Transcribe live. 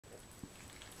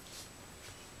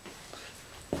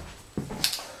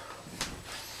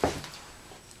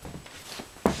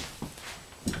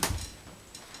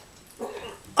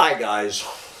Hi guys,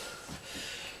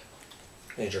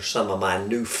 these are some of my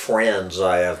new friends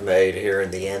I have made here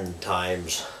in the end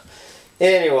times.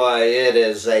 Anyway, it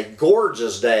is a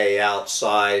gorgeous day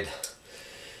outside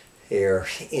here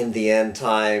in the end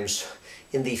times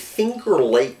in the Finger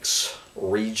Lakes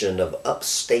region of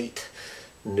upstate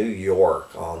New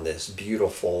York on this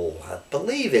beautiful, I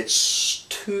believe it's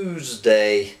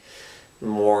Tuesday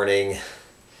morning.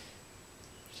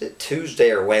 Is it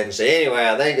Tuesday or Wednesday? Anyway,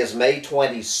 I think it's May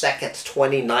 22nd,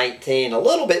 2019. A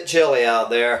little bit chilly out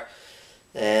there.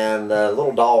 And the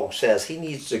little dog says he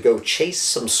needs to go chase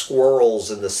some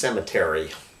squirrels in the cemetery.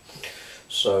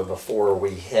 So before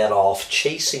we head off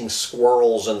chasing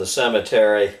squirrels in the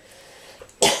cemetery,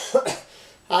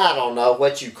 I don't know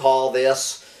what you call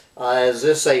this. Is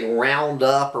this a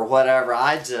roundup or whatever?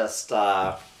 I just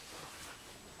have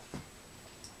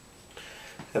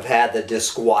had the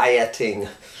disquieting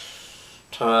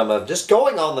time of just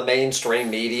going on the mainstream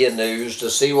media news to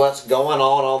see what's going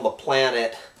on the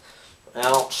planet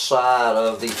outside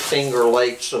of the Finger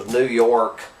Lakes of New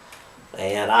York.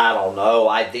 And I don't know,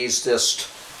 these just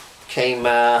came,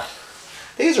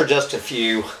 these are just a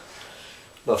few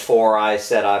before I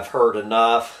said I've heard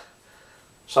enough.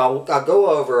 So I'll go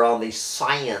over on the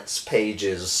science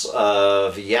pages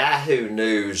of Yahoo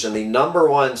News, and the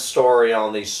 #1 story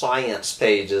on the science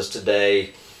pages today: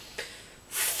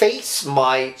 face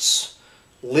mites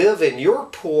live in your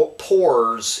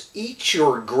pores, eat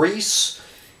your grease,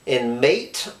 and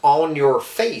mate on your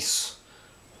face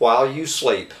while you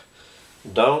sleep.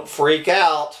 Don't freak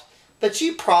out, but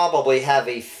you probably have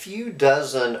a few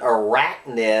dozen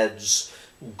arachnids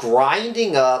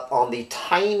grinding up on the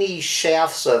tiny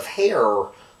shafts of hair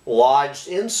lodged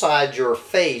inside your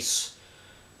face,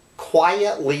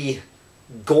 quietly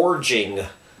gorging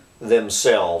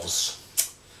themselves.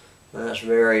 That's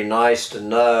very nice to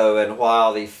know. And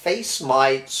while the face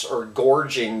mites are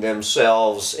gorging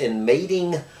themselves and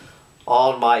mating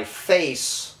on my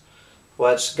face,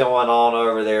 what's going on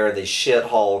over there in the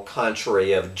shithole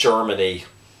country of Germany?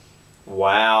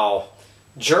 Wow.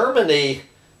 Germany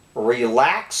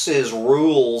relaxes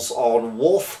rules on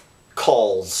wolf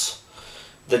culls.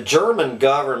 The German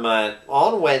government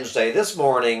on Wednesday, this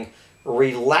morning,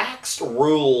 relaxed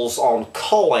rules on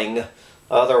culling,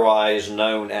 otherwise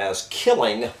known as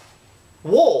killing,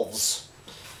 wolves,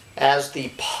 as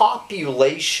the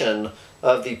population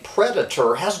of the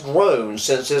predator has grown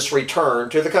since its return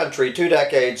to the country 2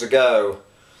 decades ago.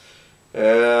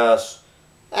 Yes.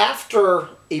 After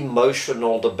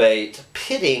emotional debate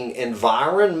pitting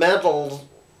environmental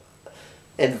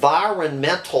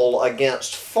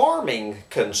against farming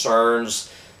concerns,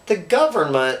 the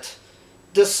government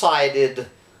decided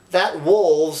that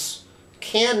wolves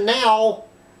can now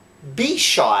be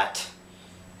shot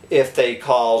if they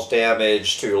cause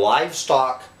damage to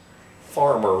livestock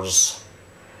farmers.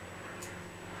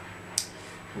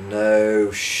 No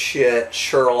shit,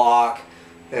 Sherlock.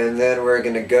 And then we're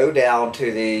going to go down to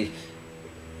the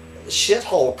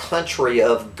shithole country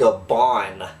of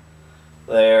Gabon,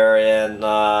 there in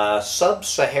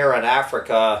sub-Saharan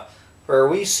Africa, where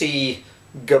we see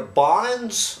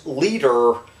Gabon's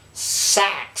leader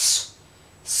sacks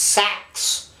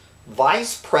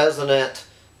vice president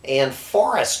and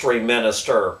forestry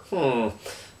minister.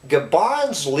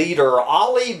 Gabon's leader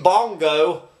Ali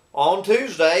Bongo on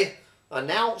Tuesday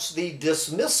announced the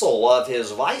dismissal of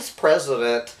his vice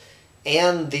president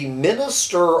and the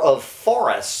minister of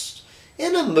forests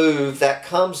in a move that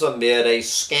comes amid a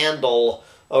scandal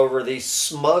over the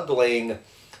smuggling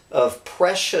of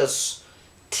precious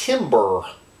timber.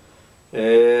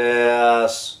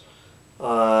 Yes.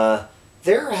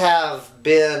 There have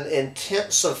been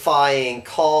intensifying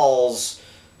calls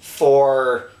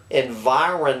for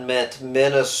Environment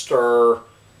Minister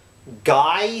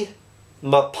Guy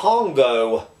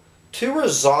Mapongo to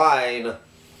resign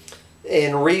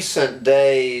in recent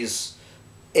days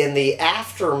in the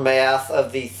aftermath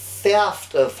of the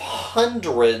theft of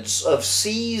hundreds of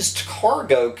seized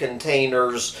cargo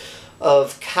containers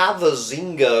of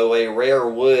cavazingo, a rare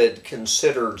wood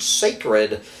considered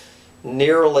sacred.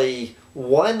 Nearly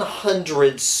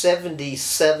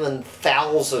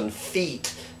 177,000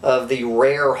 feet of the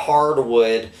rare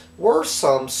hardwood, worth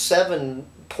some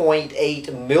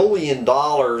 $7.8 million,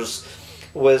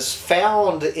 was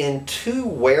found in 2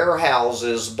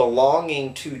 warehouses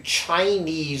belonging to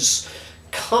Chinese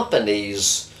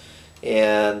companies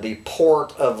in the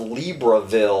port of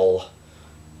Libreville.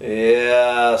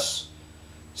 Yes.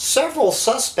 Several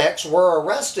suspects were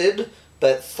arrested,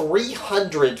 but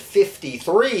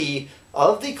 353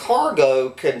 of the cargo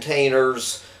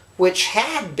containers, which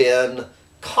had been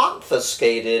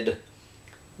confiscated,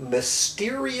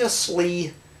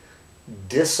 mysteriously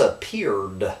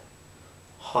disappeared.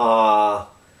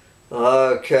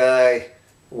 Okay,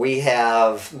 we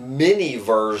have many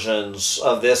versions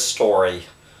of this story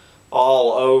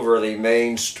all over the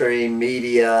mainstream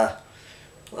media.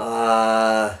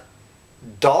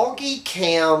 Doggy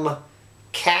cam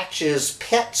catches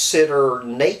pet sitter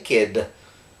naked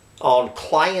on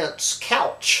client's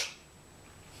couch.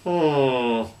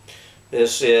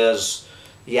 This is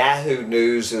Yahoo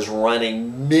News is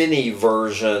running many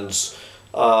versions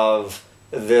of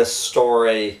this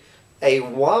story. A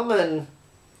woman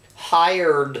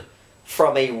hired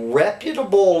from a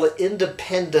reputable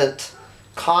independent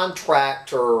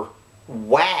contractor,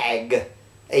 WAG,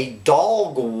 a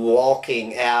dog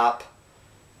walking app,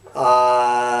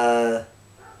 got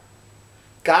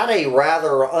a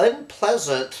rather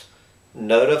unpleasant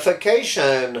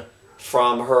notification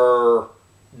from her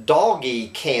doggy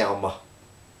cam.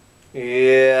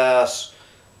 Yes,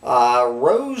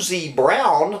 Rosie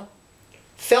Brown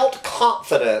felt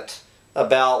confident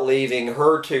about leaving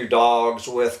her two dogs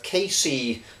with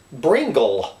Casey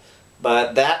Bringle,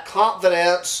 but that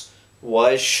confidence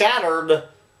was shattered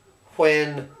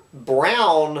when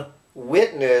Brown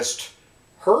witnessed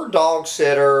her dog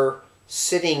sitter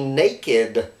sitting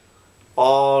naked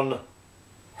on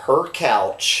her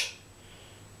couch.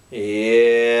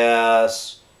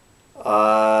 Yes.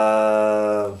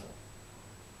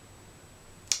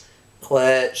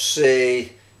 Let's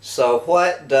see. So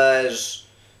what does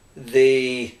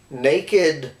the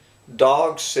naked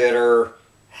dog sitter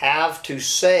have to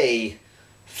say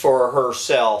for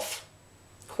herself?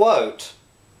 Quote,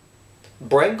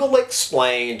 Bringle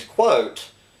explained, quote,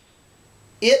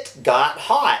 "It got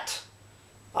hot.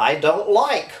 I don't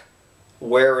like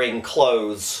wearing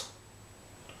clothes."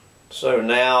 So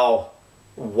now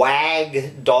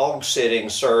WAG dog sitting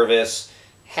service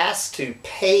has to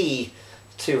pay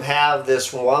to have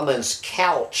this woman's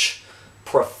couch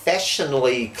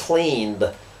professionally cleaned,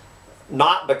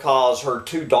 not because her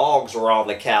two dogs were on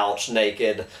the couch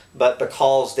naked, but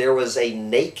because there was a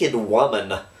naked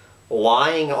woman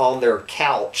lying on their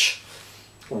couch.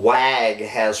 WAG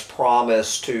has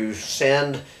promised to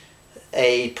send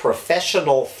a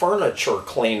professional furniture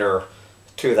cleaner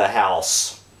to the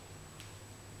house.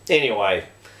 Anyway,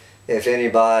 if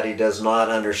anybody does not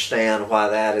understand why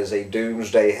that is a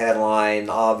doomsday headline,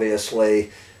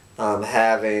 obviously I'm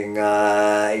having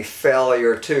a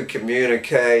failure to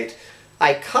communicate.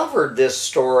 I covered this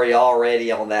story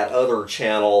already on that other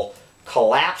channel,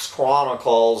 Collapse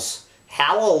Chronicles.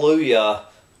 Hallelujah,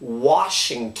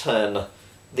 Washington,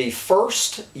 the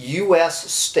first U.S.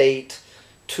 state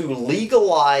to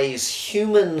legalize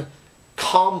human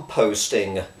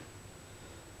composting.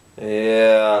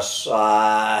 Yes,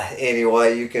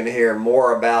 anyway, you can hear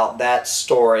more about that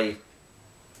story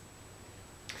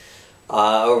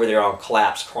over there on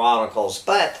Collapse Chronicles.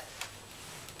 But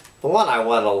the one I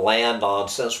want to land on,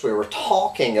 since we were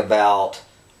talking about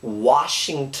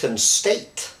Washington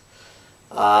State,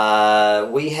 we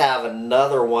have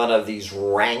another one of these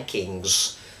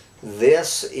rankings.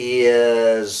 This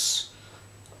is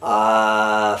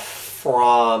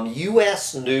from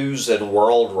U.S. News and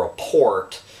World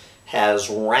Report, has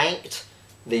ranked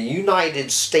the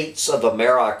United States of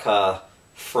America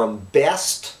from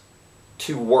best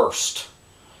to worst.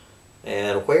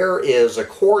 And where is,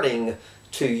 according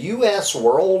to U.S.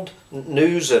 World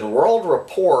News and World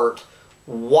Report,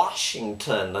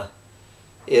 Washington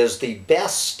is the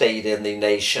best state in the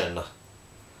nation,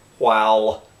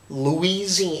 while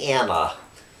Louisiana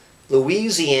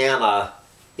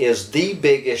is the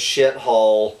biggest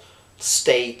shithole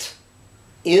state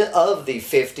of the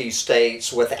 50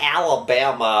 states, with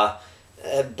Alabama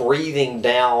breathing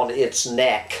down its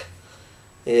neck.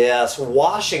 Yes,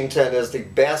 Washington is the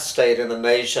best state in the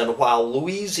nation, while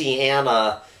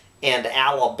Louisiana and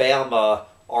Alabama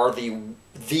are the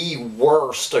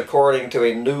worst, according to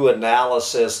a new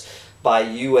analysis by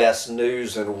U.S.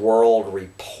 News and World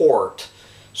Report.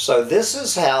 So this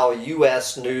is how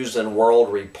U.S. News and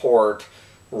World Report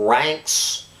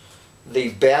ranks the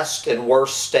best and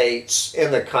worst states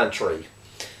in the country.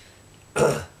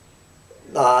 They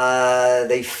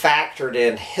factored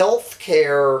in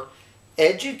healthcare,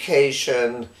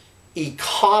 education,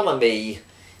 economy,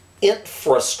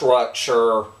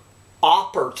 infrastructure,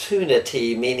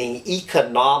 opportunity, meaning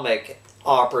economic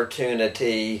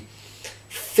opportunity,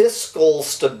 fiscal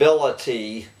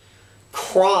stability,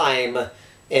 crime,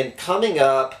 and coming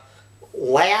up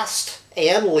last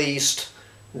and least,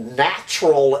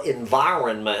 natural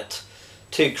environment,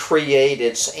 to create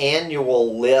its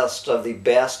annual list of the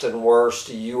best and worst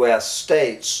U.S.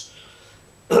 states.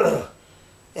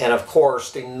 And of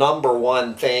course, the number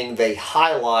one thing they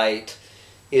highlight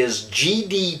is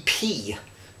GDP,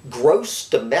 gross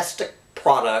domestic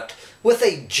product, with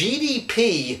a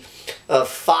GDP of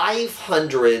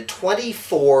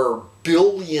 $524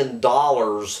 billion.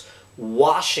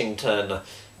 Washington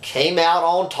came out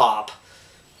on top.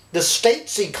 The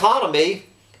state's economy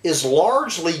is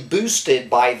largely boosted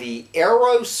by the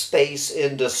aerospace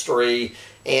industry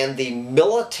and the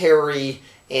military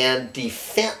and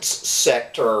defense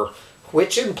sector,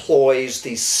 which employs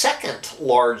the second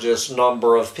largest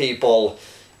number of people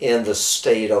in the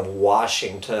state of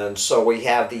Washington. So we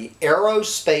have the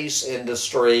aerospace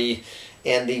industry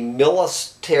and the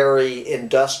military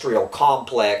industrial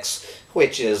complex,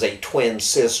 which is a twin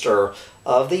sister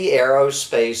of the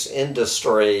aerospace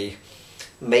industry,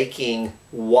 making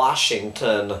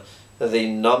Washington the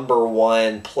number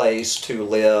one place to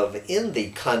live in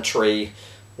the country.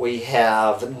 We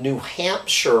have New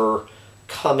Hampshire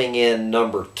coming in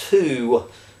number 2.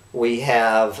 We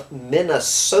have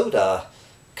Minnesota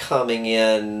coming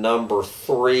in number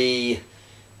 3.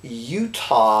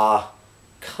 Utah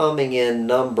coming in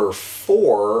number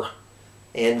 4.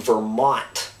 And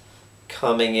Vermont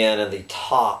coming in the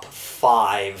top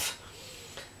 5.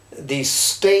 The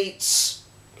state's,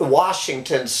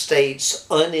 Washington State's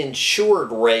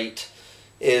uninsured rate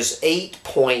is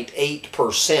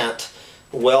 8.8%,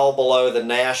 well below the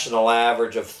national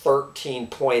average of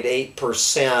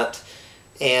 13.8%,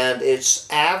 and its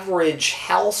average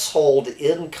household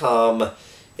income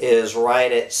is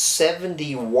right at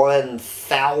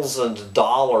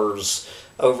 $71,000,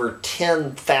 over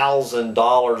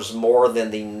 $10,000 more than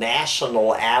the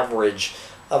national average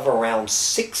of around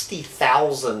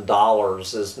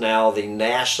 $60,000 is now the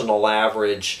national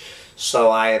average. So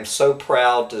I am so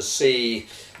proud to see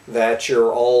that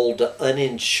your old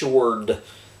uninsured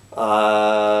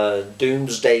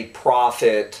doomsday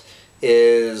prophet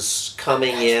is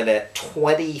coming in at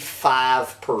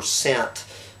 25%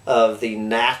 of the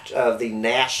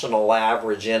national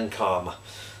average income.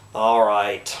 All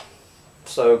right.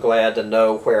 So glad to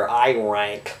know where I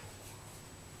rank.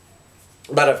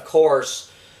 But of course,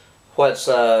 what's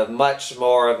much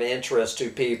more of interest to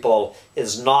people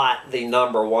is not the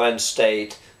number one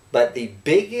state, but the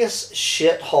biggest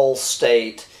shithole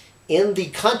state in the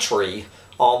country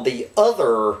on the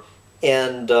other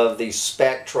end of the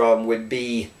spectrum would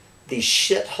be the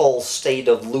shithole state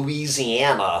of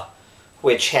Louisiana,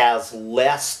 which has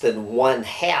less than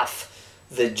 1/2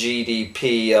 the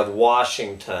GDP of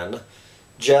Washington.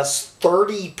 Just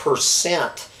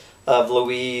 30% of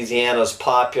Louisiana's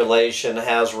population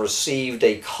has received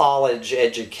a college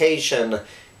education,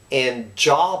 and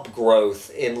job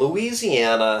growth in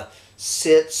Louisiana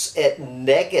sits at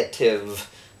negative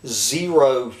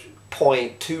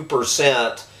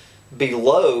 0.2%,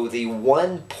 below the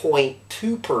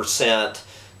 1.2%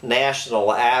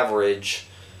 national average.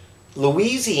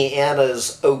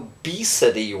 Louisiana's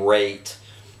obesity rate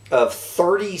of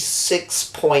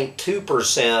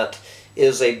 36.2%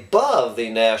 is above the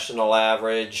national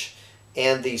average,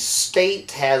 and the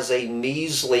state has a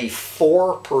measly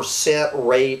 4%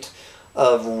 rate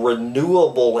of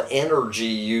renewable energy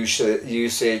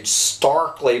usage,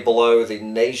 starkly below the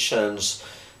nation's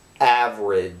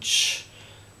average.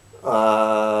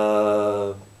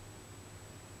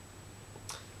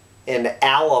 In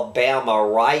Alabama,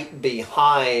 right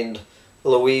behind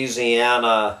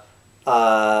Louisiana,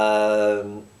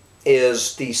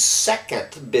 is the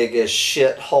second biggest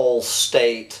shithole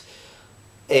state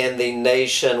in the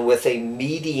nation, with a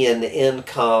median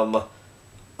income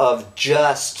of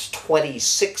just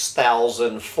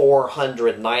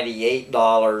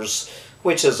 $26,498,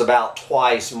 which is about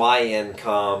twice my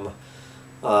income.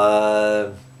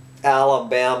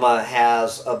 Alabama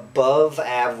has above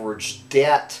average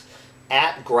debt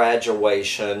at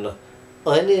graduation,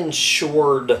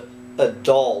 uninsured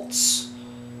adults,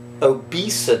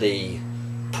 obesity,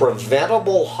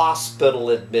 preventable hospital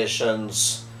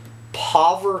admissions,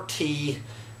 poverty,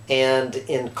 and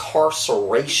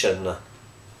incarceration.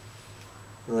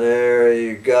 There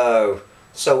you go.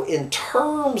 So in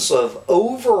terms of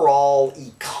overall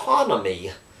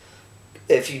economy,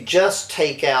 if you just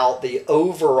take out the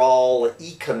overall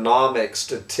economic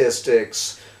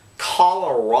statistics,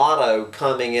 Colorado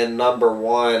coming in number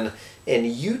 1 and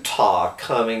Utah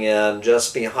coming in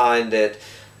just behind it,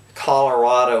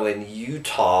 Colorado and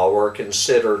Utah were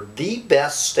considered the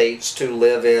best states to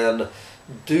live in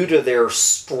due to their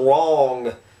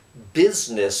strong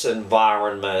business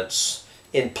environments,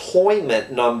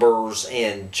 employment numbers,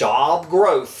 and job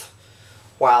growth,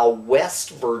 while West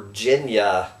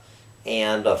Virginia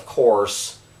and, of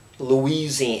course,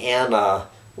 Louisiana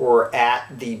we're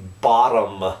at the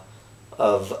bottom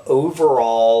of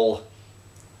overall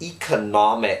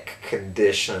economic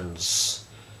conditions.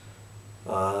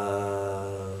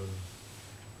 For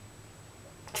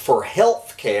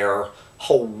healthcare,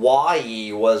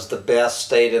 Hawaii was the best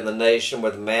state in the nation,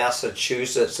 with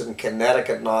Massachusetts and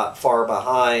Connecticut not far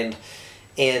behind.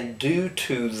 And due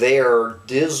to their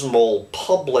dismal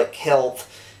public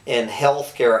health and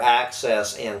healthcare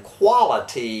access and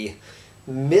quality,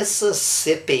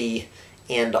 Mississippi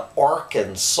and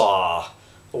Arkansas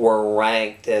were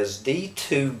ranked as the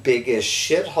two biggest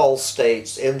shithole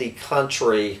states in the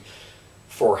country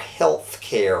for health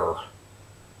care.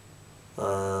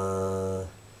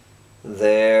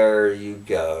 There you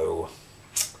go.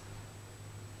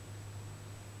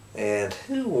 And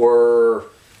who were...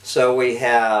 So we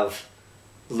have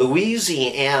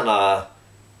Louisiana,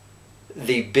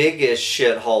 the biggest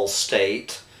shithole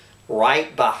state.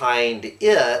 Right behind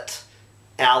it,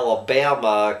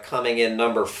 Alabama, coming in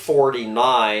number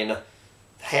 49,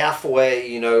 halfway,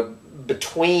 you know,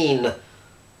 between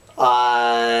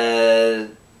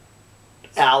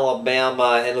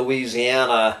Alabama and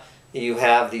Louisiana, you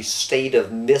have the state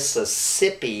of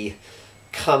Mississippi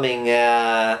coming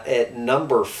at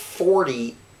number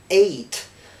 48.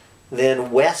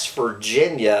 Then West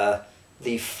Virginia,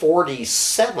 the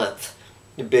 47th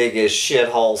biggest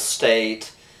shithole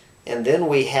state. And then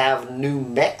we have New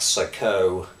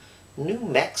Mexico. New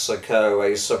Mexico,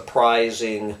 a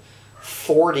surprising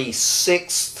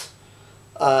 46th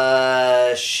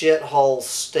shithole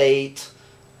state.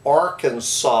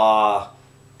 Arkansas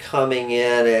coming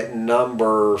in at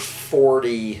number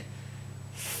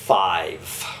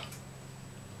 45.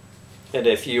 And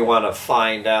if you want to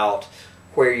find out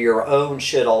where your own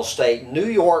shithole state, New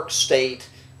York State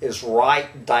is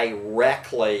right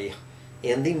directly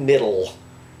in the middle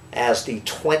as the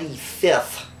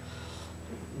 25th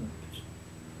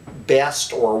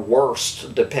best or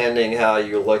worst, depending how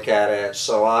you look at it.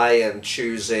 So I am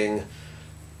choosing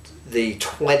the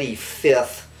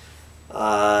 25th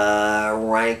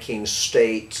ranking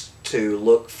state to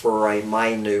look for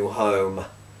my new home.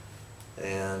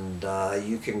 And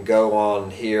you can go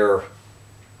on here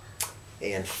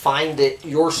and find it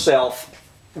yourself.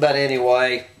 But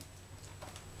anyway,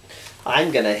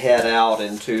 I'm going to head out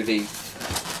into the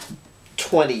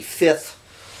 25th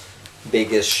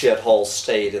biggest shithole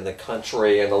state in the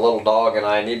country, and the little dog and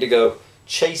I need to go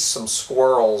chase some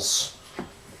squirrels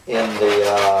in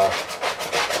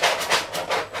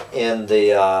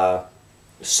the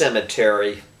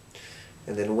cemetery,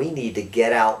 and then we need to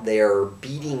get out there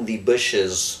beating the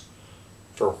bushes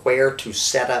for where to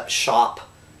set up shop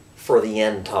for the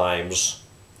end times.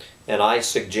 And I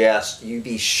suggest you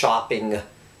be shopping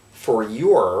for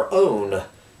your own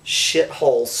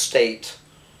shithole state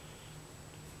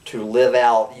to live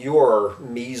out your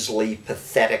measly,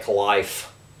 pathetic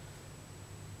life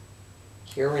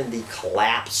here in the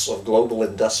collapse of global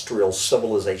industrial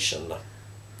civilization.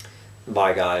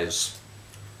 Bye, guys.